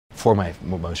For my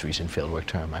most recent fieldwork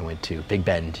term, I went to Big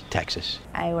Bend, Texas.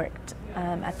 I worked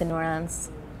at the New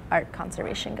Orleans Art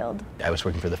Conservation Guild. I was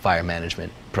working for the fire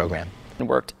management program. And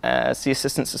worked as the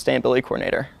assistant sustainability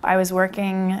coordinator. I was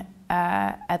working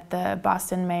at the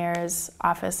Boston Mayor's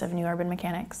Office of New Urban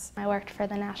Mechanics. I worked for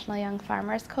the National Young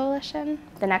Farmers Coalition.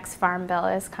 The next Farm Bill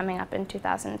is coming up in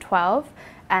 2012,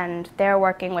 and they're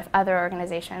working with other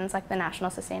organizations like the National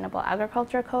Sustainable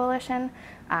Agriculture Coalition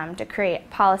to create a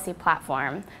policy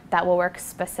platform that will work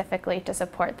specifically to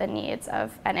support the needs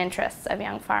of and interests of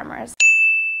young farmers.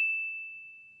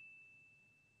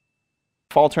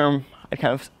 Fall term, I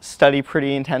kind of study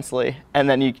pretty intensely, and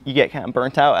then you get kind of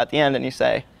burnt out at the end and you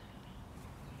say,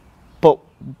 but,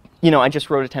 you know, I just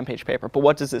wrote a 10-page paper, but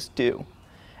what does this do?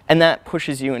 And that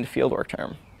pushes you into fieldwork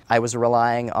term. I was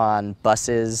relying on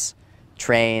buses,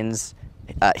 trains,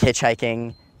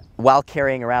 hitchhiking, while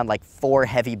carrying around like 4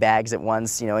 heavy bags at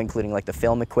once, you know, including like the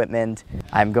film equipment.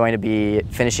 I'm going to be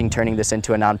turning this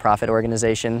into a nonprofit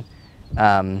organization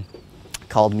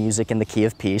called Music in the Key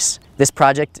of Peace. This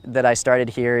project that I started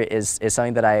here is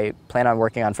something that I plan on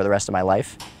working on for the rest of my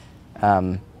life,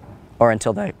 or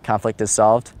until the conflict is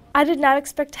solved. I did not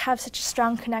expect to have such a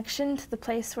strong connection to the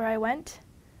place where I went.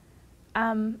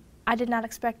 I did not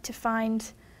expect to find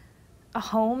a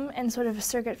home and sort of a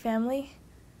surrogate family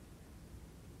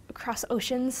across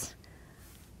oceans.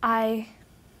 I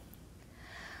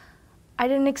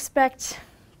didn't expect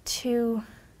to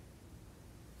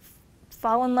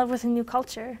fall in love with a new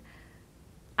culture.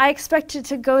 I expected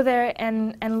to go there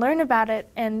and learn about it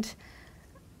and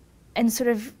sort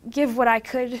of give what I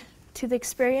could to the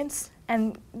experience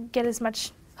and get as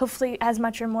much, hopefully as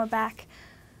much or more back.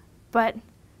 But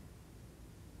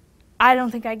I don't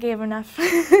think I gave enough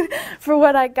for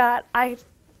what I got.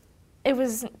 It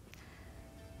was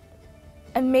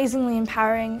amazingly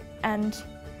empowering and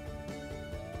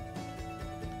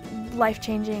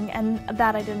life-changing, and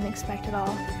that I didn't expect at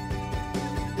all.